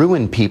out to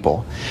ruin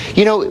people.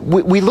 You know,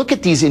 we look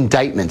at these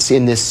indictments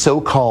in this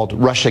so-called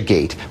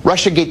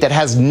Russiagate that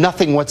has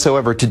nothing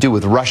whatsoever to do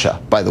with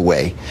Russia, by the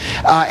way.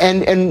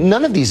 And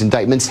none of these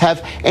indictments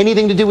have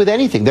anything to do with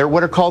anything. They're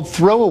what are called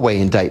throwaway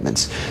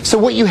indictments. So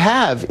what you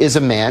have is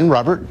a man,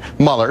 Robert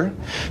Mueller,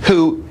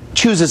 who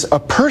chooses a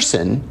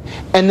person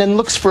and then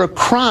looks for a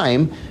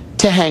crime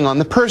to hang on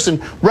the person,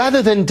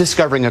 rather than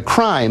discovering a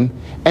crime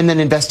and then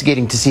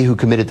investigating to see who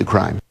committed the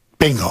crime.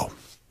 Bingo.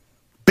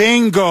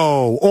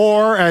 Bingo.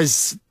 Or,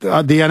 as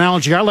the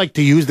analogy I like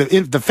to use,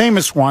 the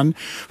famous one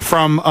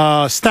from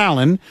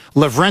Stalin,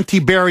 Lavrenti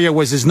Beria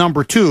was his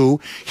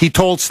 #2. He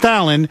told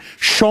Stalin,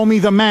 show me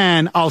the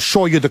man, I'll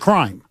show you the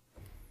crime.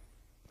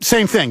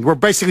 Same thing. We're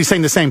basically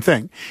saying the same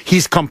thing.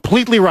 He's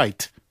completely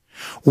right.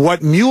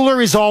 What Mueller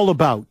is all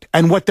about,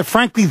 and what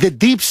frankly the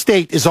deep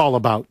state is all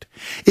about,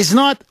 is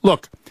not,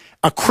 look,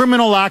 a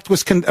criminal act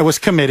was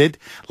committed.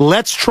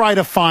 Let's try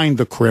to find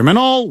the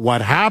criminal,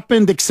 what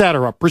happened,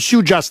 etc.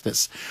 Pursue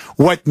justice.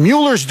 What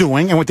Mueller's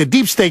doing, and what the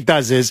deep state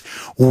does, is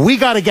we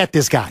got to get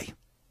this guy.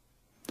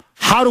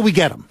 How do we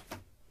get him?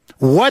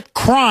 What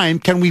crime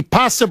can we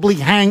possibly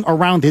hang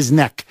around his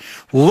neck?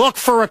 Look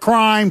for a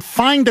crime,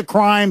 find a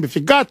crime. If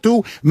you got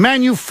to,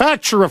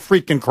 manufacture a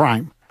freaking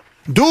crime.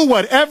 Do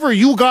whatever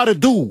you got to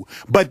do,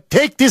 but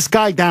take this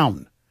guy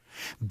down.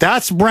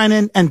 That's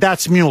Brennan and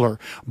that's Mueller.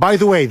 By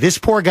the way, this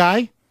poor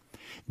guy,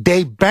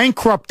 they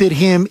bankrupted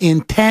him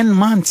in 10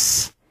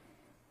 months.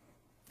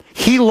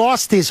 He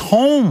lost his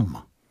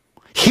home.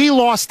 He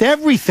lost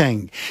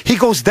everything. He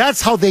goes,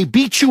 that's how they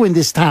beat you in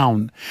this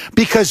town.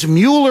 Because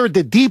Mueller,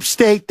 the deep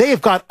state, they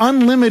have got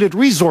unlimited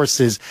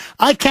resources.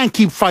 I can't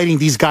keep fighting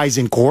these guys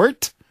in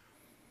court.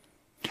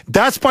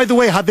 That's, by the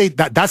way, how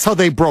that's how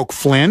they broke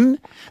Flynn.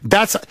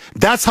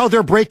 That's how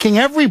they're breaking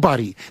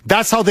everybody.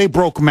 That's how they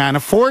broke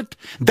Manafort.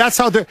 That's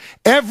how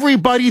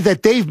everybody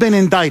that they've been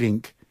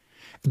indicting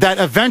that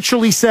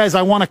eventually says,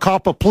 I want to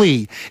cop a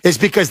plea, is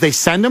because they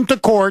send them to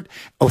court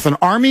with an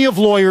army of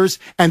lawyers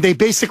and they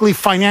basically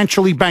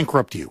financially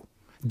bankrupt you.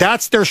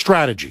 That's their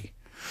strategy.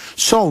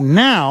 So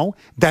now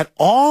that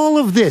all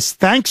of this,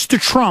 thanks to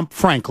Trump,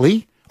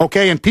 frankly,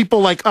 okay, and people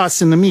like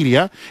us in the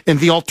media, in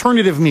the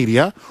alternative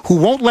media, who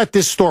won't let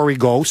this story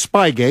go,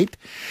 Spygate,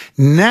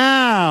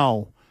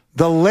 now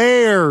the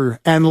layer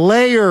and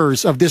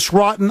layers of this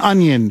rotten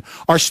onion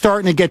are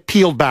starting to get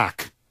peeled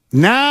back.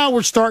 Now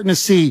we're starting to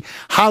see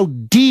how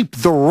deep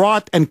the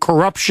rot and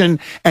corruption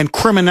and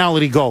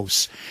criminality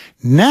goes.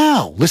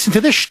 Now, listen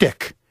to this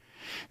shtick.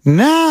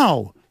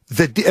 Now,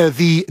 the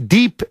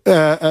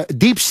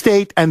deep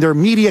state and their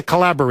media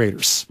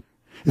collaborators,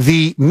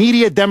 the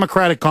media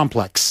democratic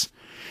complex,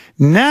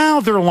 now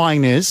their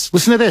line is,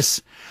 listen to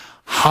this,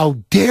 how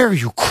dare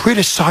you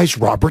criticize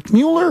Robert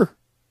Mueller?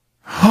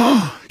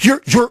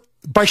 You're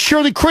by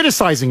surely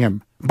criticizing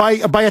him, by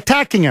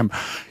attacking him,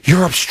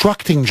 you're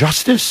obstructing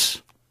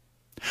justice.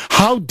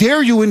 How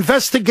dare you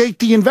investigate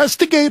the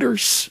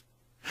investigators?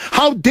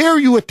 How dare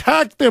you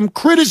attack them,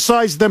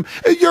 criticize them?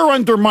 You're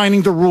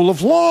undermining the rule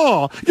of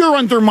law. You're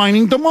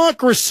undermining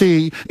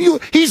democracy.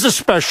 He's a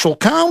special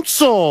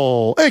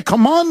counsel. Hey,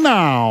 come on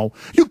now.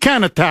 You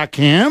can't attack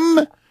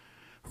him.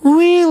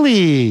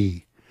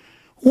 Really?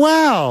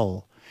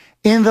 Well,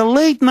 in the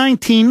late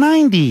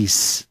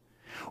 1990s,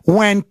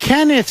 when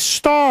Kenneth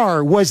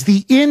Starr was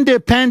the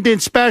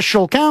independent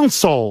special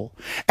counsel,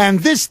 and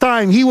this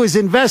time he was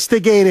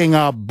investigating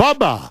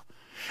Bubba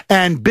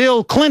and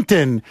Bill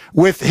Clinton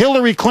with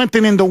Hillary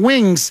Clinton in the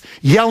wings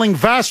yelling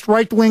vast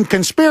right-wing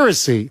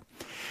conspiracy,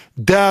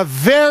 the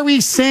very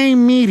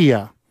same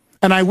media,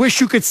 and I wish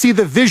you could see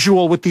the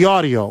visual with the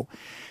audio,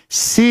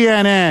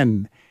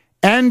 CNN,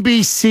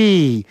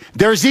 NBC,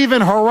 there's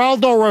even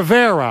Geraldo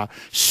Rivera,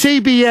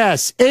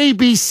 CBS,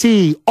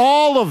 ABC,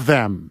 all of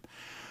them,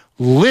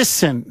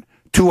 listen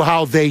to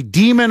how they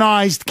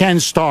demonized Ken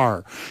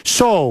Starr.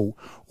 So,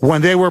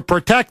 when they were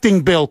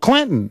protecting Bill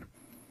Clinton,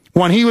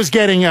 when he was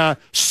getting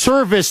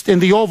serviced in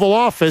the Oval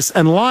Office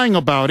and lying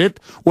about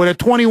it with a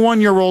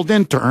 21-year-old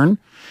intern,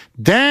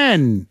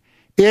 then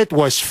it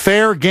was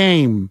fair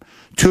game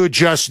to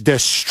just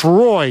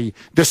destroy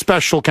the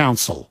special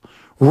counsel.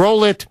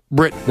 Roll it,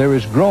 Britain. There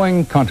is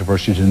growing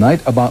controversy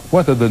tonight about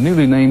whether the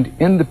newly named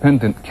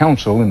independent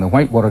counsel in the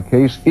Whitewater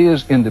case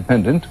is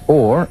independent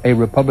or a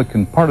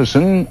Republican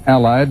partisan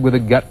allied with the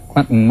Get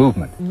Clinton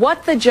movement.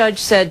 What the judge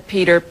said,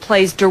 Peter,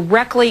 plays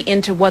directly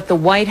into what the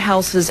White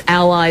House's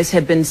allies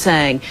have been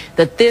saying,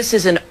 that this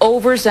is an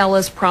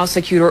overzealous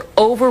prosecutor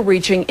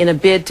overreaching in a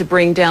bid to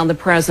bring down the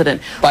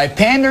president. By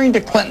pandering to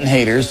Clinton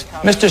haters,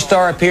 Mr.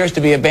 Starr appears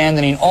to be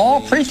abandoning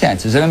all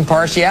pretenses of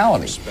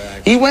impartiality.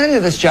 He went into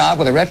this job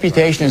with a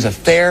reputation as a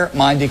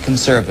fair-minded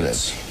conservative.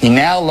 He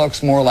now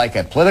looks more like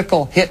a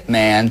political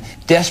hitman,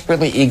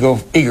 desperately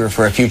eager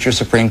for a future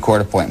Supreme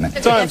Court appointment.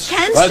 If Ken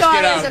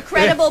Starr is a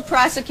credible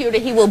prosecutor,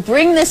 he will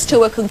bring this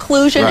to a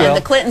conclusion and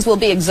the Clintons will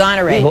be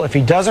exonerated. Well, if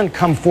he doesn't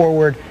come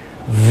forward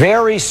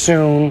very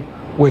soon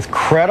with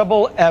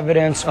credible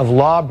evidence of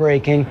law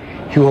breaking,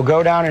 he will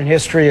go down in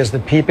history as the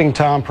peeping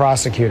Tom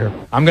prosecutor.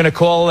 I'm going to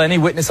call any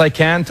witness I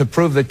can to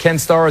prove that Ken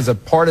Starr is a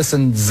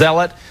partisan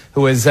zealot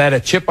who has had a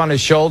chip on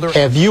his shoulder.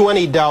 Have you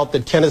any doubt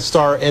that Kenneth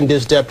Starr and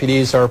his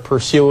deputies are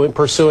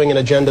pursuing an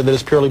agenda that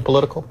is purely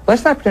political?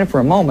 Let's not pretend for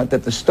a moment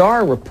that the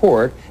Starr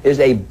report is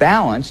a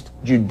balanced,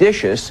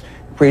 judicious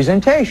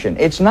presentation.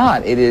 It's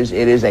not. It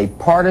is a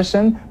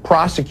partisan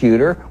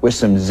prosecutor with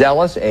some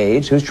zealous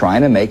aides who's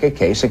trying to make a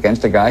case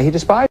against a guy he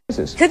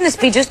despises. Couldn't this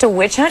be just a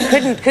witch hunt?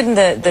 Couldn't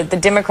the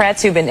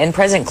Democrats who've been, and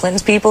President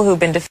Clinton's people who've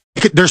been...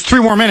 There's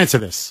 3 more minutes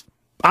of this.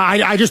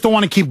 I just don't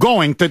want to keep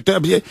going.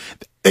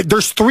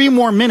 There's 3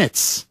 more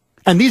minutes.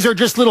 And these are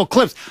just little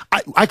clips.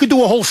 I could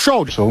do a whole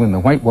show. So in the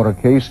Whitewater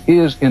case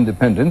is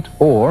independent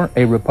or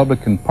a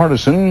Republican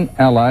partisan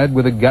allied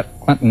with the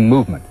Get Clinton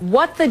movement.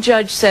 What the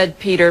judge said,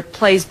 Peter,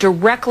 plays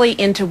directly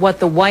into what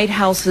the White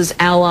House's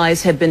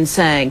allies have been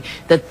saying,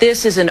 that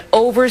this is an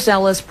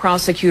overzealous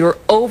prosecutor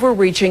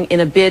overreaching in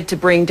a bid to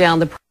bring down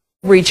the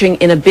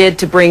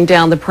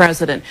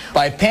president.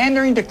 By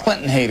pandering to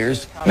Clinton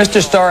haters,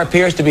 Mr. Starr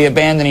appears to be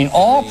abandoning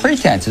all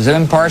pretenses of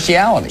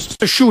impartiality.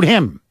 To shoot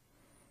him.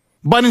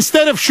 But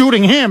instead of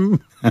shooting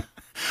him,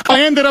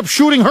 I ended up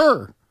shooting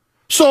her.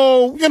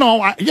 So,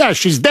 yeah,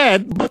 she's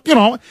dead, but,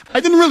 I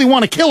didn't really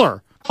want to kill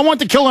her. I want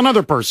to kill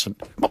another person.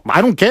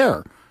 I don't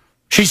care.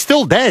 She's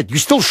still dead. You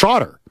still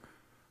shot her.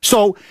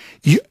 So,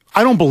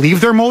 I don't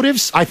believe their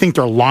motives. I think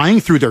they're lying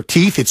through their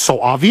teeth. It's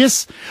so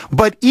obvious.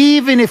 But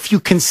even if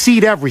you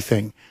concede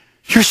everything,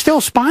 you're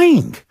still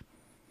spying.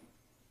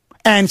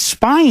 And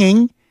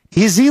spying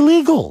is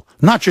illegal.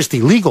 Not just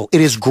illegal,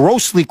 it is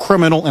grossly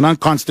criminal and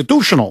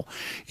unconstitutional.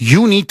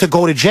 You need to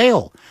go to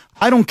jail.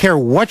 I don't care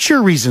what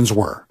your reasons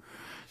were.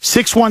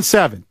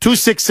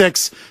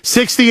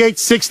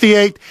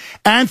 617-266-6868.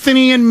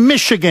 Anthony in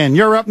Michigan.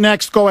 You're up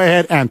next. Go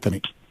ahead,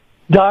 Anthony.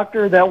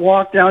 Doctor that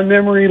walked down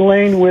memory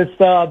lane with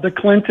the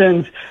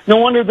Clintons. No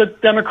wonder the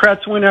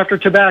Democrats went after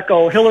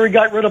tobacco. Hillary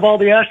got rid of all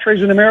the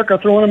ashtrays in America,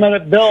 throwing them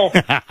at Bill.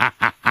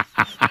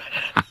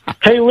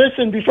 Hey,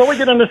 listen, before we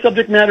get on the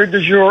subject matter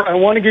du jour, I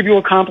want to give you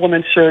a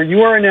compliment, sir.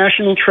 You are a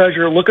national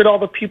treasure. Look at all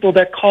the people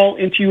that call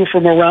into you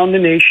from around the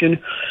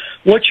nation.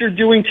 What you're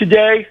doing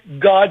today,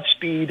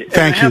 Godspeed.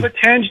 Thank you. I have a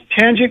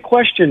tangent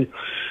question.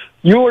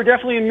 You are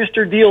definitely in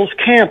Mr. Deal's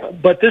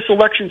camp, but this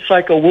election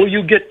cycle, will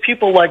you get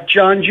people like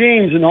John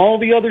James and all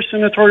the other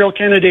senatorial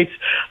candidates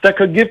that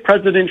could give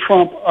President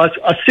Trump a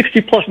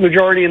 60-plus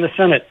majority in the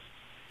Senate?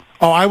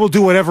 Oh, I will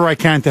do whatever I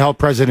can to help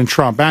President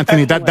Trump.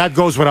 Anthony, that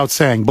goes without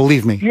saying,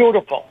 believe me.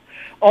 Beautiful.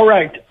 All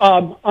right,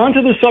 on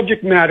to the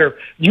subject matter.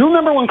 Do you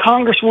remember when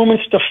Congresswoman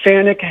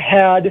Stefanik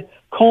had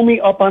Comey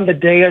up on the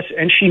dais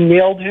and she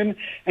nailed him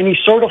and he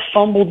sort of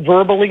fumbled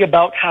verbally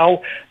about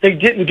how they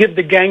didn't give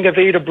the Gang of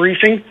Eight a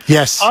briefing?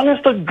 Yes.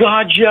 Honest to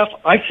God, Jeff,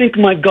 I think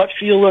my gut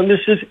feel on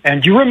this is,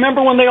 and do you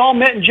remember when they all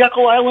met in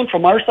Jekyll Island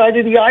from our side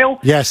of the aisle?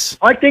 Yes.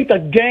 I think the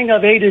Gang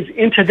of Eight is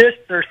into this.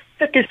 They're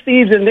thick as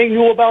thieves and they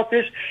knew about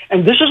this,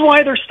 and this is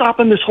why they're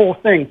stopping this whole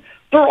thing.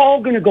 They're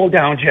all going to go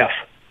down, Jeff.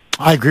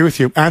 I agree with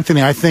you.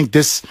 Anthony, I think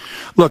this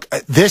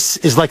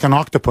is like an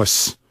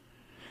octopus.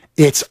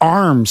 Its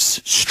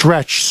arms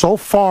stretch so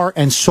far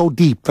and so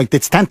deep, like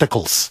its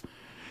tentacles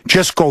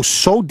just go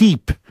so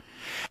deep.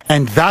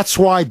 And that's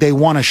why they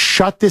want to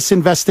shut this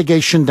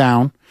investigation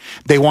down.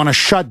 They want to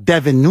shut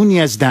Devin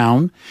Nunes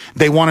down.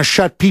 They want to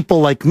shut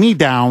people like me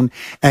down.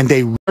 And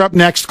they up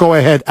next. Go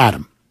ahead,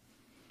 Adam.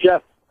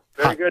 Jeff,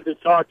 very good to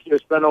talk to you.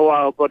 It's been a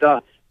while. But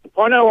the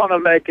point I want to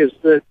make is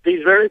that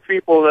these very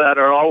people that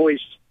are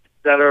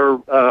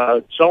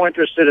so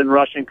interested in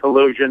Russian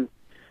collusion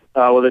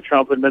with the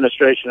Trump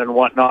administration and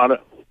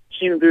whatnot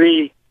seem to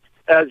be,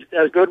 as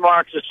good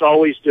Marxists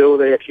always do,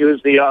 they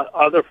accuse the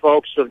other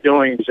folks of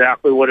doing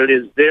exactly what it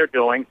is they're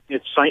doing.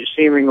 It's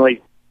seemingly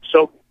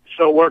so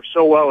works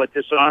so well at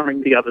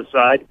disarming the other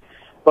side.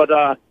 But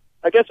I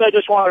guess I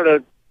just wanted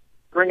to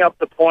bring up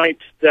the point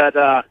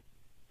that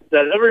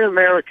every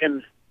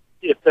American,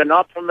 if they're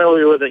not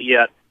familiar with it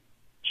yet,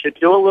 should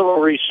do a little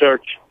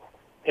research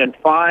and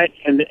find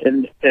and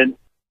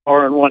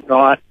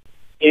whatnot,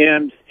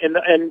 and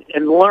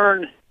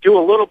learn, do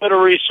a little bit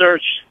of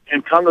research,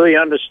 and come to the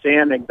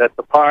understanding that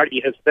the party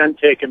has been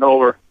taken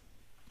over,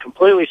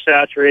 completely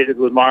saturated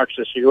with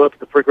Marxists. You look at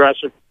the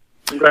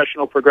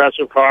Congressional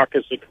Progressive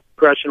Caucus, the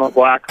Congressional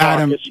Black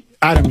Caucus.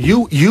 Adam,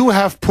 you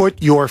have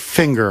put your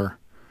finger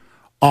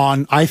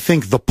on, I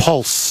think, the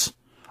pulse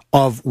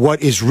of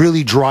what is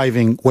really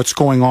driving what's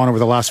going on over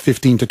the last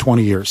 15 to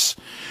 20 years.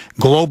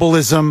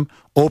 Globalism,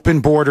 open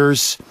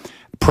borders,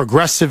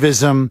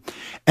 progressivism,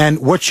 and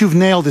what you've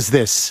nailed is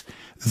this.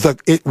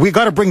 We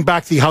got to bring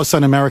back the House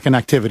Un-American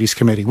Activities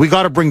Committee. We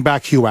got to bring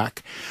back HUAC.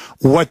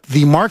 What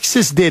the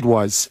Marxists did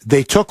was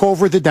they took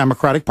over the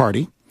Democratic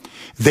Party.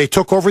 They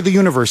took over the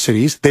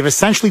universities. They've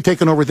essentially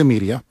taken over the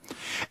media.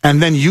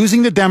 And then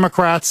using the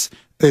Democrats,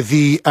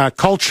 the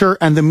culture,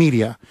 and the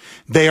media,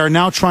 they are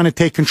now trying to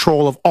take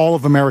control of all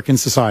of American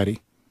society.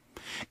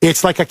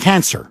 It's like a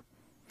cancer.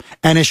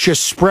 And it's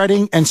just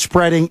spreading and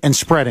spreading and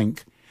spreading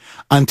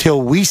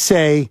until we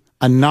say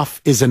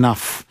enough is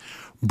enough.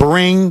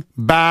 Bring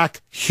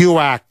back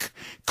HUAC.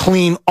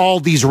 Clean all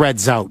these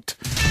reds out.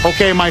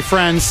 Okay, my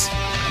friends.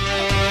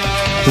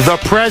 The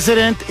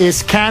president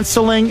is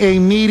canceling a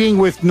meeting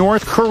with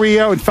North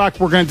Korea. In fact,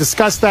 we're going to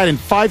discuss that in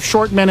 5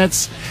 short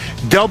minutes.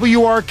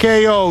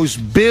 WRKO's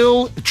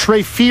Bill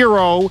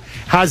Trefiro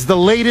has the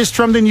latest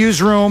from the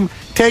newsroom.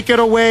 Take it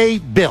away,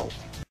 Bill.